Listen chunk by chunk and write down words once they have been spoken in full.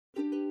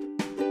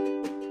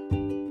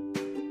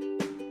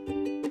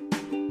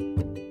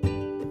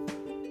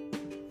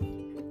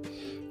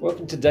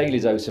Welcome to Daily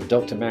Dose of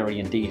Dr. Mary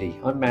and Dee Dee.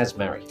 I'm Maz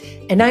Mary.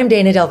 And I'm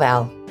Dana Del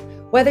Val.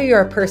 Whether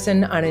you're a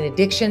person on an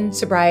addiction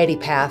sobriety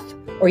path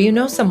or you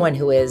know someone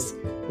who is,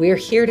 we're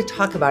here to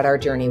talk about our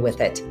journey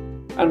with it.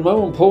 And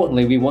more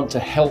importantly, we want to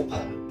help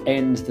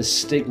end the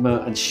stigma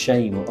and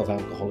shame of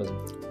alcoholism.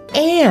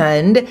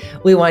 And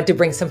we want to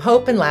bring some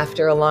hope and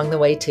laughter along the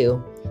way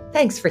too.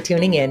 Thanks for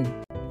tuning in.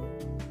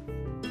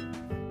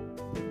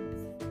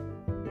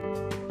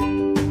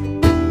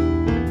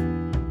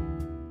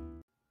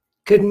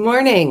 Good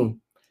morning.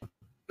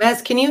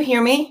 Maz, can you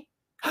hear me?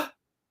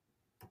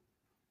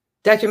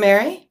 Dr.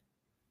 Mary?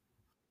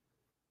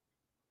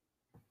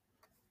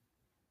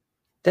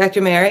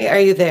 Dr. Mary, are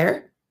you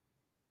there?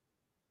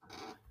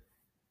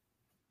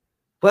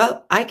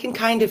 Well, I can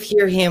kind of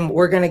hear him.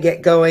 We're going to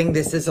get going.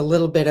 This is a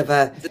little bit of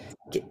a...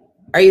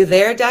 Are you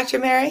there, Dr.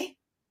 Mary?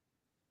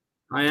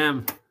 I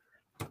am.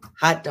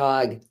 Hot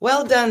dog.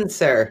 Well done,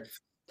 sir.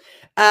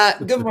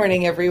 Good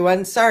morning,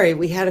 everyone. Sorry,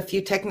 we had a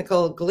few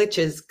technical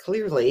glitches,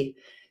 clearly,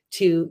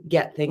 to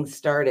get things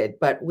started,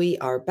 but we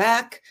are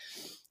back.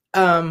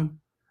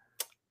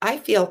 I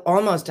feel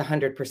almost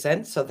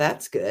 100%, so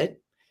that's good.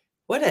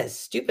 What a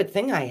stupid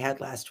thing I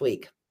had last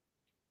week.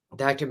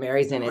 Dr.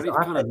 Mary's in his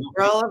office.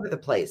 We're all over the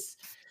place.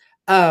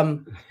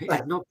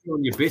 It knocked you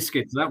on your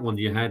biscuits, that one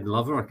you had,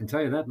 lover. I can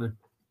tell you that, man.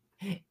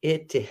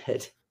 It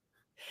did.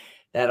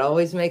 That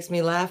always makes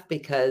me laugh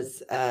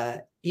because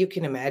you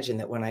can imagine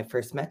that when I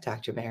first met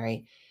Dr.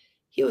 Mary,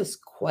 he was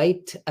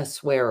quite a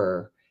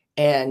swearer.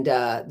 And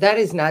that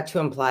is not to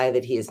imply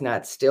that he is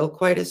not still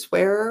quite a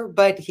swearer,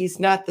 but he's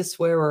not the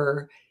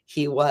swearer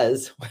he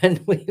was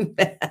when we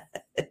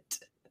met.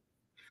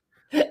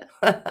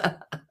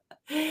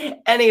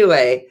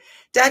 Anyway,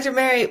 Dr.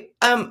 Mary,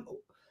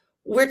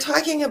 we're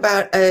talking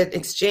about an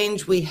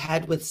exchange we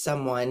had with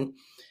someone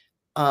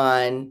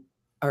on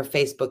our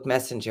Facebook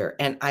Messenger,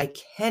 and I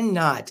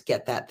cannot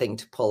get that thing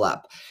to pull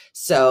up.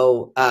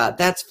 So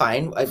that's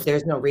fine.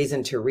 There's no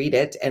reason to read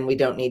it, and we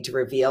don't need to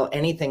reveal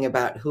anything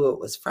about who it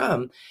was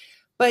from.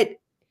 But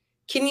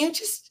can you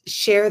just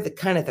share the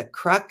kind of the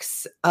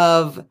crux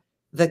of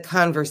the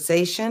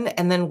conversation,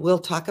 and then we'll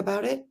talk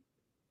about it?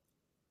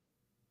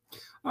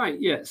 All right,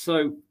 yeah.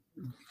 So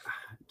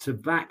to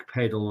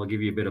backpedal, I'll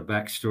give you a bit of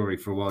backstory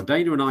for a while.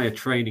 Dana and I are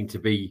training to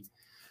be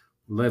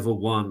level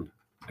 1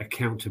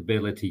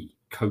 accountability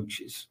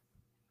coaches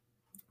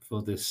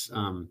for this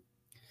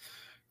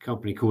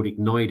company called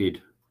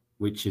Ignited,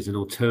 which is an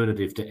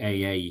alternative to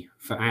AA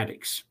for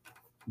addicts.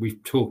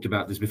 We've talked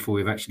about this before.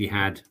 We've actually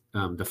had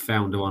the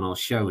founder on our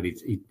show, and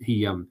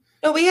he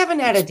no, we haven't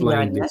had a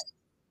Dion yet.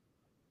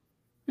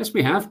 Yes,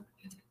 we have.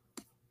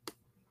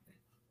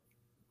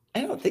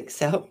 I don't think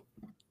so.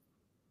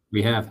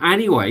 We have.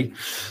 Anyway,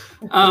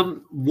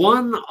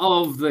 one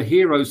of the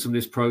heroes from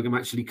this program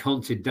actually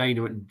contacted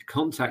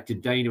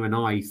Dana and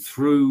I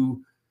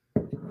through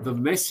the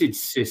message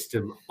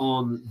system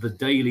on the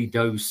Daily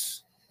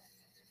Dose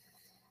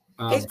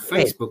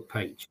Facebook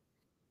page.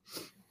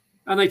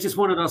 And they just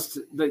wanted us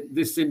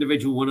this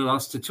individual wanted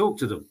us to talk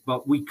to them,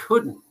 but we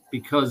couldn't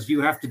because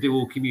you have to do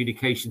all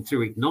communication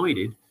through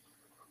Ignited.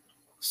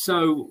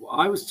 So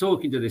I was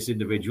talking to this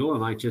individual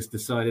and I just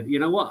decided, you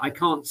know what, I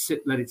can't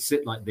let it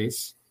sit like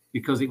this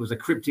because it was a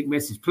cryptic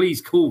message.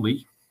 Please call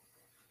me.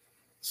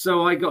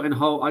 So I got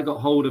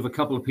hold of a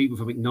couple of people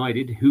from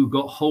Ignited who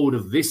got hold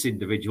of this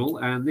individual,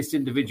 and this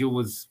individual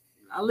was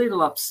a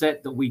little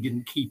upset that we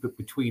didn't keep it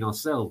between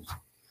ourselves.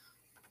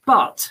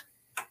 But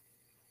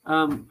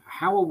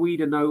how are we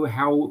to know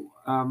how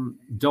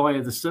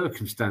dire the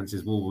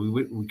circumstances were?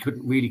 We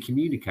couldn't really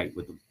communicate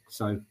with them.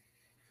 So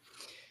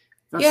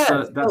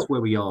that's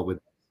where we are with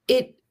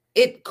it.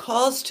 It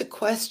calls to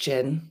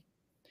question,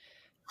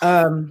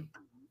 I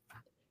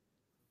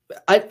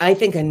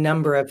think, a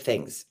number of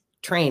things.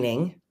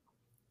 Training,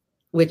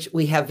 which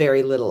we have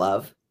very little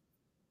of,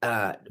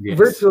 yes.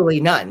 Virtually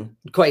none,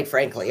 quite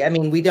frankly. I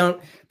mean, we don't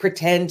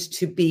pretend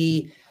to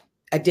be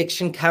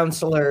addiction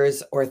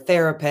counselors or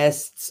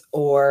therapists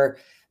or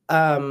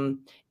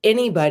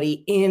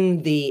anybody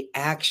in the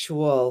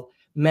actual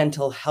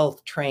mental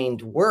health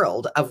trained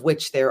world, of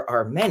which there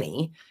are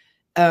many.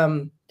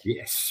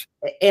 Yes.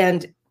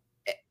 And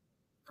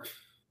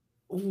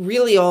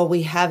really all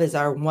we have is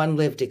our one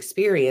lived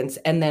experience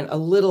and then a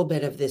little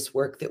bit of this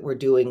work that we're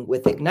doing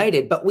with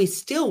Ignited, but we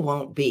still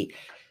won't be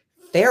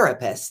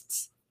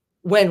therapists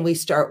when we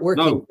start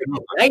working with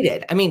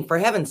Ignited. I mean, for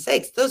heaven's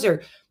sakes, those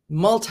are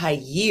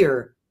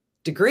multi-year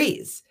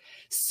degrees.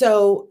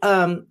 So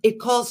it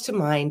calls to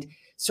mind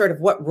sort of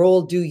what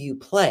role do you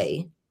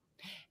play?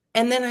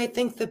 And then I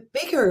think the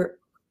bigger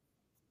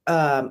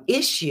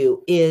issue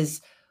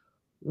is,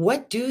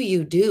 what do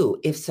you do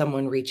if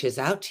someone reaches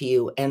out to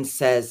you and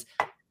says,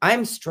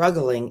 I'm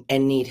struggling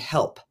and need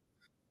help?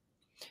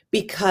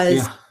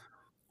 Because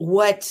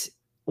what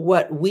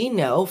we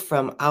know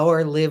from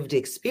our lived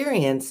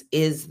experience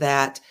is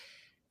that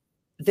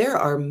there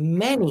are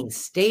many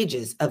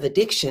stages of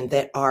addiction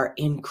that are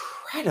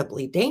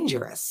incredibly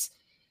dangerous,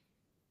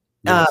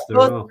 both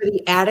for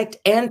the addict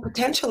and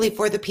potentially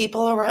for the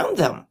people around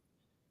them.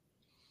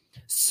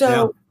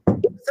 So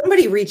if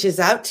somebody reaches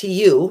out to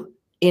you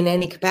in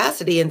any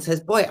capacity and says,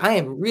 boy, I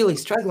am really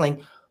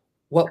struggling,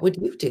 what would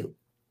you do?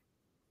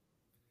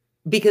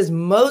 Because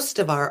most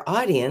of our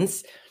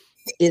audience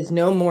is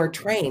no more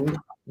trained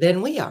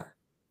than we are.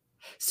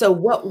 So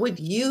what would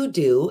you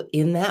do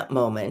in that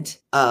moment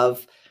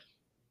of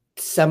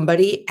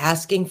somebody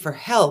asking for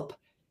help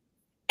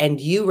and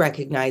you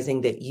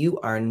recognizing that you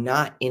are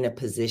not in a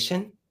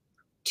position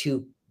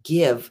to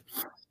give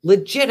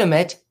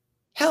legitimate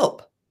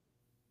help?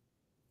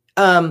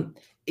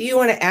 You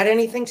want to add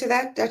anything to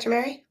that, Dr.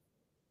 Mary?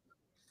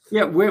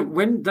 Yeah,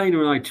 when Dana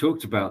and I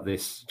talked about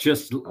this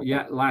just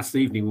last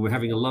evening, we were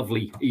having a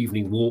lovely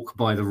evening walk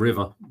by the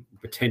river,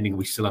 pretending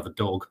we still have a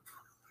dog.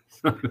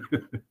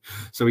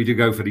 So we do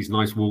go for these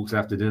nice walks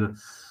after dinner.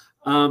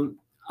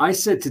 I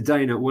said to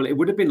Dana, well, it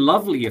would have been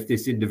lovely if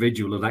this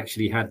individual had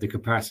actually had the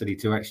capacity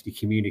to actually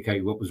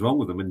communicate what was wrong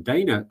with them. And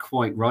Dana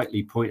quite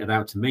rightly pointed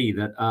out to me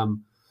that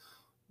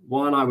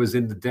while I was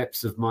in the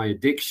depths of my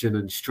addiction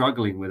and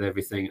struggling with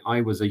everything, I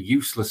was a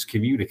useless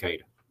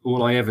communicator.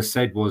 All I ever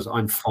said was,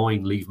 I'm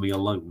fine, leave me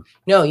alone.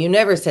 No, you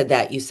never said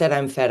that. You said,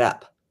 I'm fed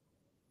up.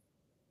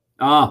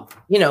 Well,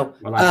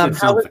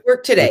 how was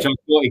work today? Which I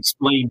thought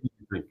explained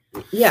everything.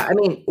 Yeah, I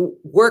mean, you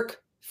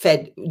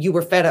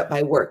were fed up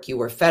by work. You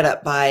were fed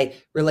up by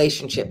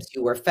relationships.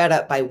 You were fed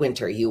up by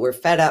winter. You were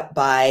fed up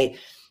by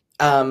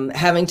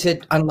having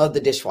to unload the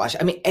dishwasher.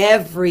 I mean,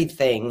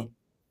 everything,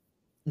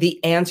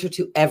 the answer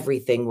to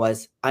everything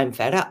was, I'm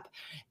fed up.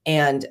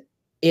 And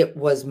it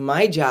was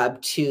my job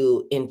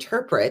to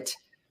interpret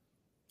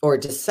or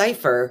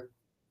decipher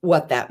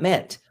what that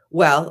meant.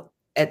 Well,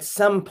 at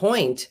some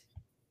point,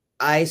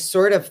 I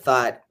sort of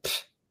thought,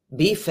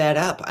 be fed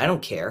up. I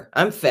don't care.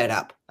 I'm fed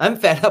up. I'm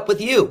fed up with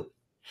you.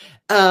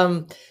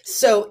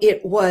 So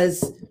it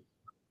was,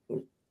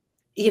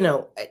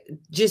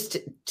 just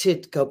to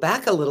go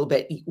back a little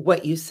bit,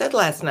 what you said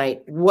last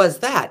night was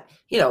that,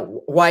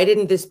 why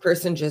didn't this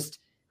person just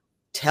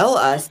tell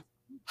us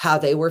how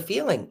they were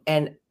feeling?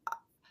 And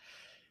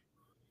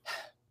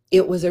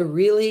it was a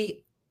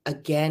really,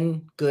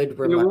 again, good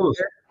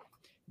reminder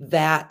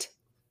that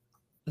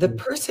the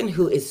person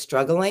who is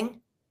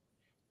struggling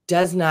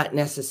does not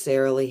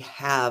necessarily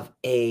have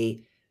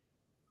a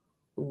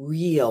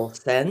real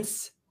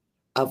sense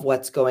of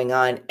what's going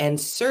on. And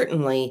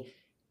certainly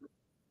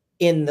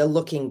in the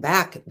looking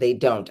back, they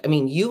don't. I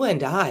mean, you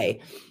and I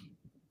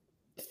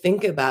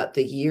think about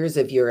the years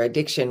of your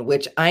addiction,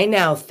 which I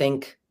now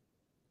think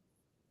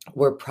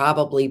were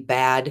probably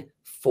bad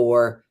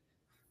for,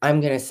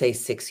 I'm going to say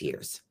 6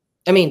 years.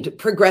 I mean,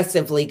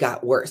 progressively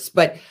got worse,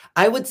 but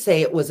I would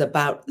say it was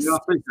about I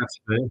think that's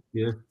fair.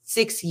 Yeah.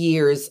 6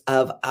 years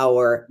of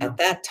our, at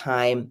that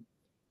time,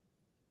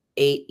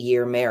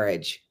 8-year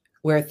marriage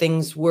where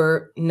things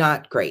were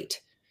not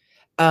great.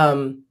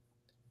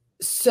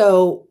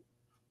 So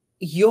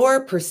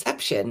your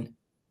perception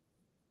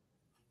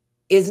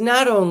is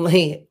not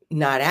only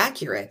not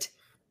accurate,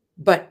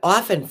 but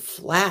often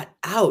flat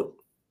out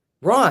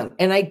wrong.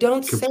 And I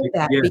don't say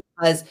that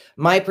because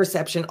my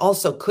perception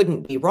also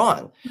couldn't be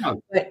wrong. No.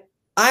 But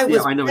I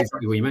know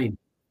exactly what you mean.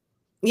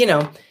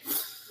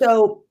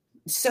 So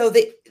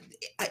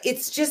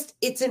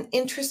it's an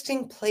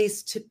interesting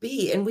place to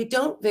be. And we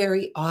don't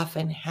very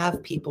often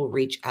have people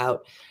reach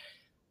out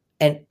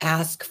and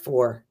ask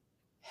for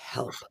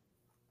help.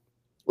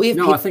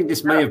 I think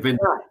this may have been,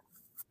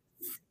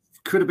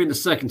 could have been the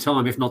second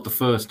time, if not the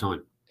first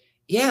time.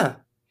 Yeah.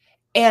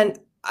 And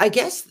I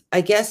guess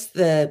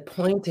the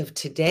point of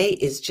today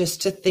is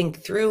just to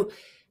think through,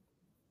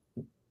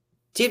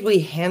 did we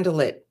handle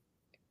it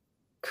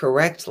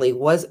correctly?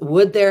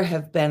 Would there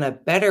have been a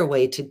better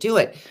way to do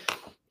it?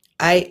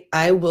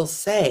 I will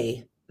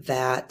say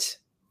that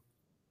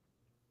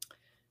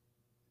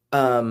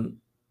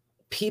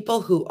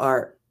people who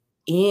are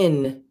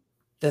in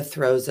the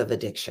throes of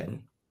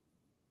addiction,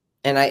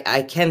 and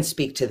I can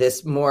speak to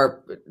this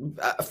more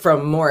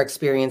from more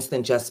experience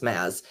than just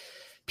Maz,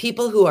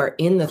 people who are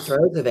in the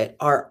throes of it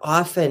are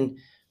often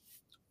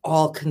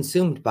all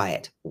consumed by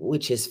it,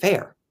 which is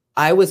fair.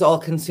 I was all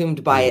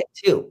consumed by it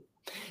too.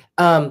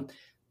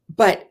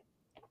 But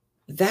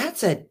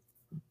that's a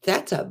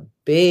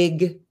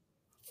big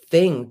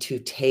thing to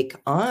take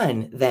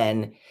on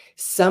then,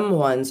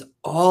 someone's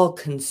all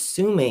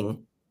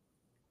consuming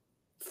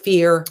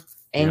fear,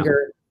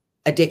 anger,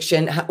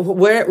 addiction,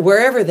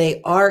 wherever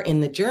they are in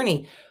the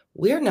journey.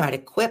 We're not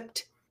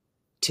equipped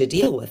to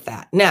deal with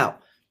that. Now,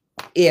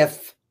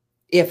 if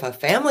a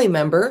family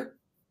member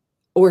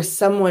or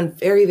someone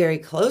very, very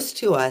close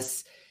to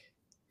us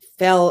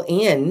fell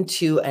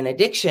into an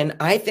addiction,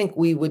 I think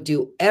we would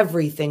do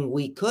everything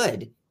we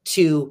could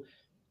to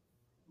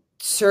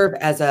serve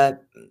as a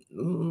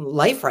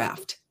life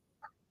raft.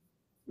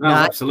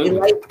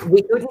 Absolutely.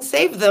 We couldn't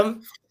save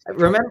them.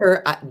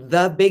 Remember,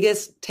 the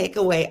biggest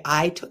takeaway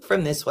I took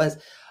from this was,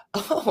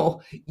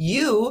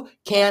 you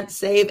can't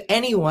save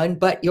anyone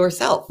but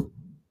yourself.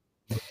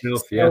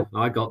 Yeah,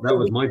 I got that.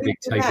 Was my big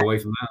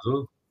takeaway from that as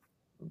well.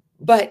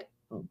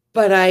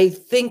 But I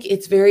think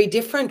it's very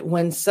different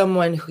when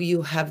someone who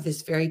you have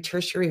this very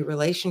tertiary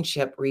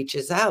relationship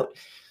reaches out.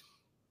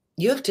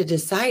 you have to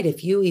decide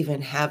if you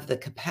even have the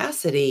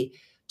capacity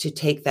to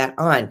take that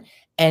on.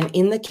 And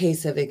in the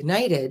case of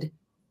Ignited,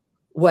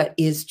 what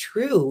is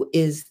true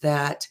is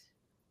that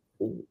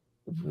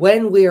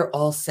when we're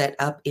all set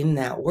up in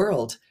that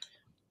world,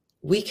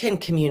 we can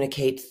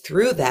communicate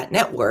through that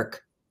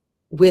network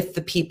with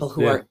the people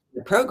who are in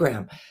the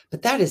program.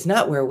 But that is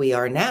not where we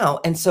are now.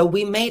 And so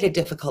we made a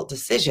difficult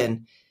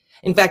decision.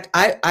 In fact,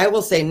 I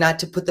will say, not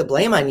to put the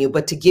blame on you,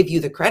 but to give you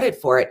the credit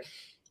for it.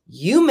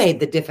 You made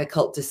the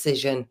difficult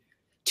decision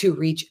to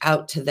reach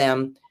out to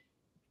them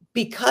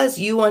because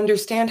you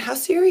understand how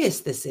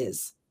serious this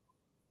is.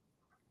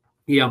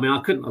 Yeah, I mean,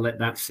 I couldn't have let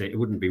that sit. It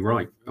wouldn't be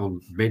right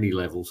on many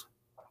levels.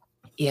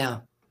 Yeah.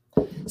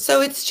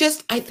 So it's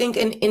just, I think,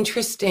 an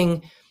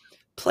interesting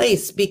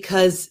place,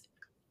 because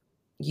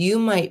you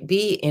might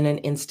be in an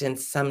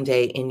instance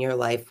someday in your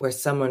life where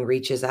someone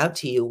reaches out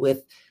to you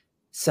with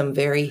some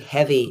very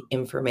heavy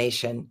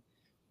information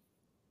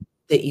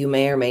that you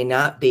may or may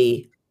not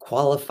be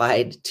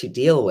qualified to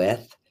deal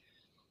with.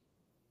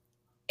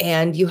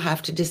 And you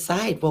have to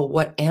decide, well,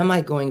 what am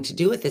I going to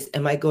do with this?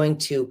 Am I going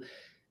to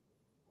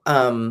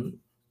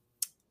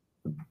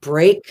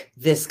break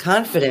this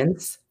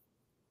confidence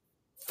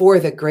for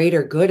the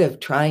greater good of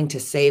trying to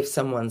save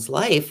someone's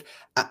life?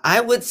 I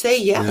would say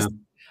yes. Yeah.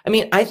 I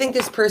mean, I think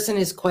this person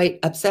is quite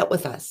upset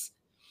with us,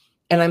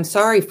 and I'm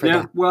sorry for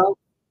that. Well,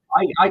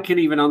 I can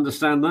even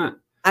understand that.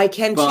 I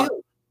can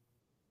too.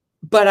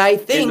 But I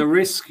think in the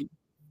risk.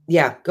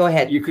 Yeah, go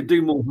ahead. You could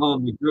do more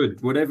harm than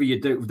good. Whatever you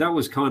do, that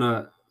was kind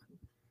of,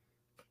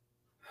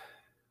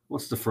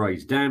 what's the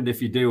phrase? Damned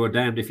if you do or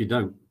damned if you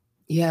don't.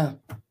 Yeah.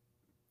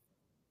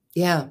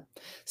 Yeah.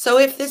 So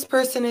if this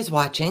person is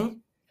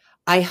watching,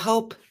 I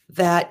hope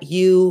that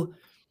you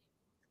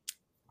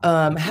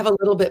have a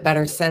little bit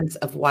better sense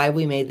of why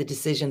we made the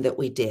decision that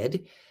we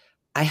did.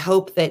 I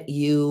hope that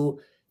you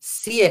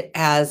see it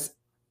as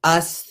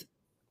us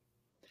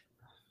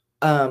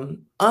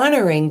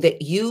honoring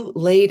that you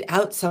laid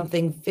out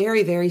something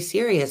very, very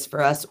serious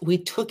for us. We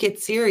took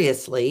it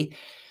seriously,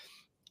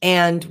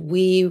 and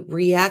we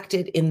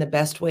reacted in the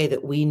best way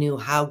that we knew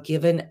how,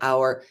 given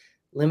our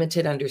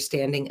limited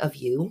understanding of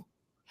you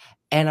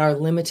and our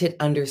limited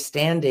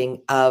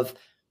understanding of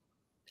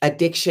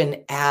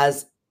addiction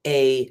as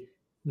a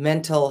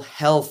mental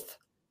health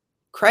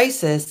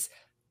crisis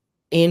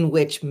in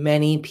which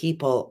many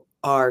people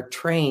are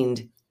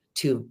trained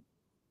to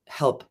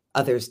help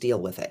others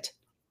deal with it.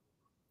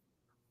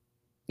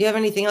 You have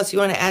anything else you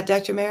want to add,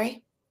 Dr.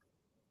 Mary?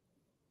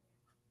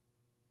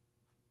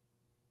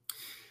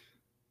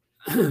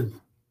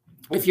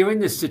 If you're in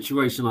this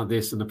situation like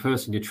this and the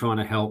person you're trying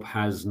to help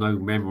has no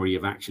memory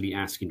of actually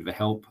asking for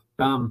help,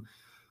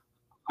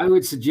 I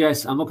would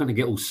suggest, I'm not going to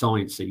get all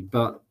sciencey,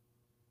 but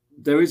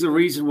there is a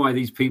reason why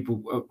these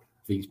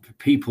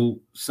people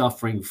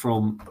suffering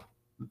from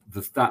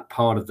that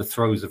part of the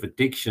throes of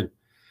addiction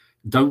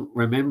don't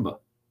remember.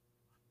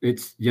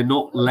 You're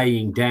not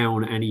laying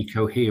down any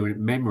coherent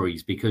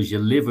memories because your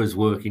liver's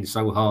working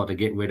so hard to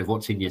get rid of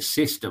what's in your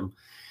system.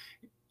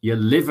 Your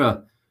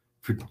liver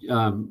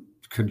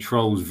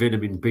controls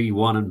vitamin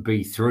B1 and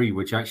B3,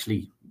 which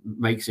actually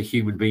makes a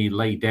human being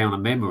lay down a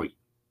memory.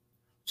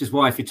 Which is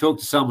why if you talk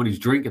to someone who's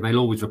drinking, they'll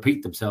always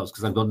repeat themselves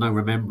because they got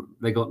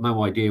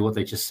no idea what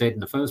they just said in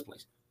the first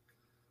place.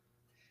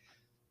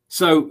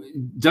 So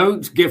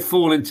don't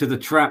fall into the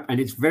trap. And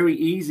it's very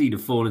easy to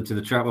fall into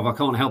the trap of, I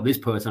can't help this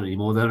person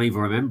anymore. They don't even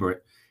remember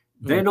it.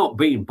 They're not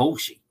being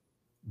bullshit.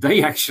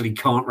 They actually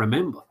can't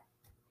remember.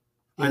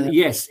 Yeah. And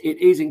yes, it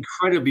is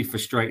incredibly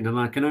frustrating. And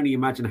I can only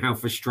imagine how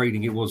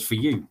frustrating it was for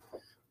you.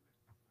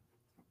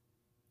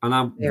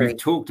 And we've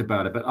talked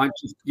about it, but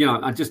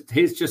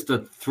here's just a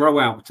throw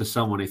out to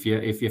someone. If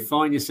you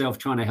find yourself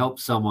trying to help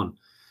someone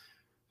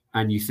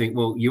and you think,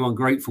 well, you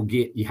ungrateful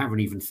git, you haven't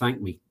even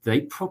thanked me.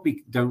 They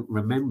probably don't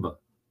remember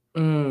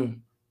the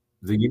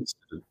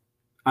incident.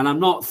 And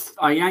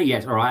I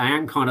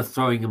am kind of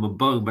throwing them a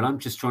bone, but I'm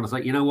just trying to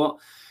say, you know what?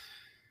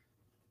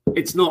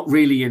 It's not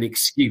really an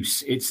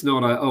excuse. It's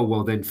not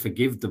well, then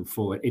forgive them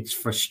for it. It's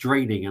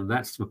frustrating. And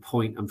that's the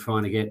point I'm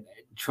trying to get.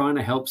 Trying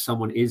to help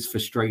someone is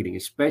frustrating,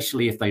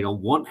 especially if they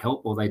don't want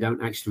help or they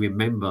don't actually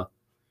remember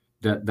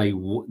that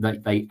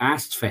they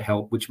asked for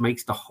help, which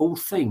makes the whole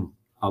thing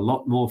a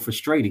lot more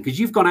frustrating because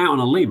you've gone out on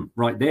a limb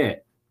right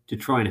there to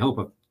try and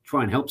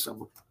help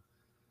someone.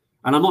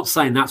 And I'm not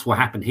saying that's what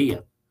happened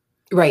here.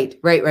 Right.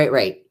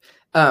 But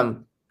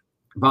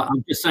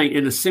I'm just saying,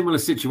 in a similar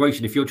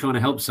situation, if you're trying to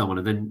help someone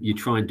and then you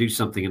try and do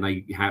something and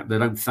they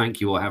don't thank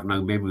you or have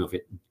no memory of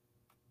it,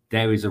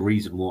 there is a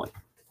reason why.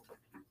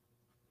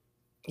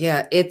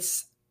 Yeah,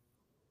 it's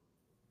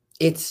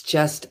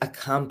just a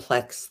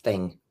complex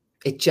thing.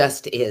 It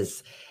just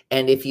is.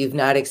 And if you've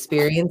not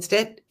experienced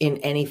it in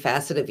any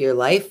facet of your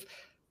life,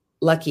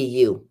 lucky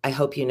you. I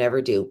hope you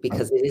never do,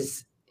 because it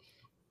is,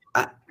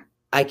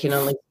 I can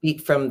only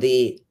speak from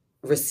the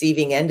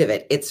receiving end of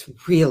it. It's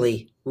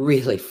really,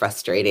 really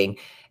frustrating.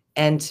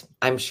 And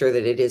I'm sure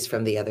that it is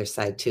from the other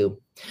side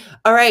too.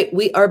 All right,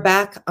 we are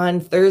back on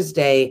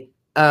Thursday.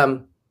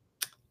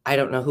 I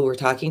don't know who we're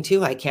talking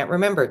to. I can't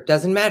remember.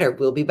 Doesn't matter.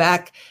 We'll be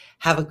back.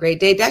 Have a great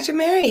day. Dr.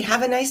 Mary,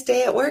 have a nice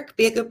day at work.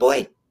 Be a good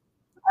boy.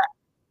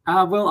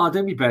 Well, I'll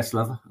do my best,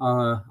 love.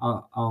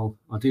 I'll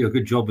do a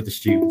good job with the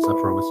students, I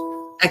promise.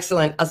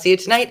 Excellent. I'll see you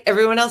tonight.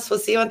 Everyone else, we'll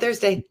see you on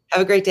Thursday.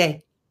 Have a great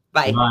day.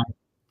 Bye. Bye.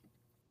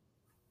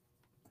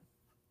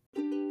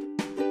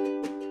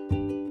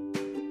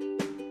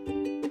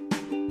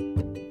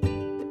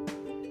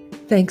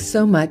 Thanks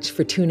so much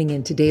for tuning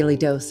in to Daily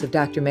Dose of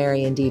Dr.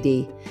 Mary and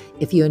DD.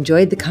 If you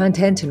enjoyed the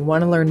content and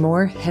want to learn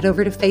more, head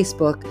over to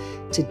Facebook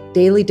to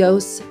Daily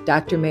Dose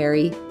Dr.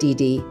 Mary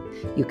DD.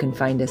 You can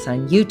find us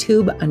on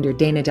YouTube under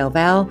Dana Del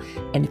Val.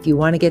 And if you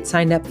want to get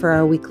signed up for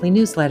our weekly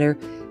newsletter,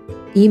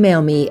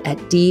 email me at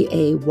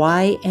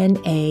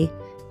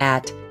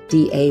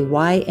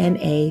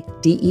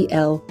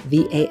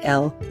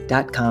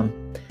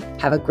dayna@daynadelval.com.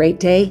 Have a great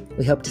day.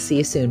 We hope to see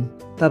you soon.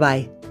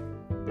 Bye-bye.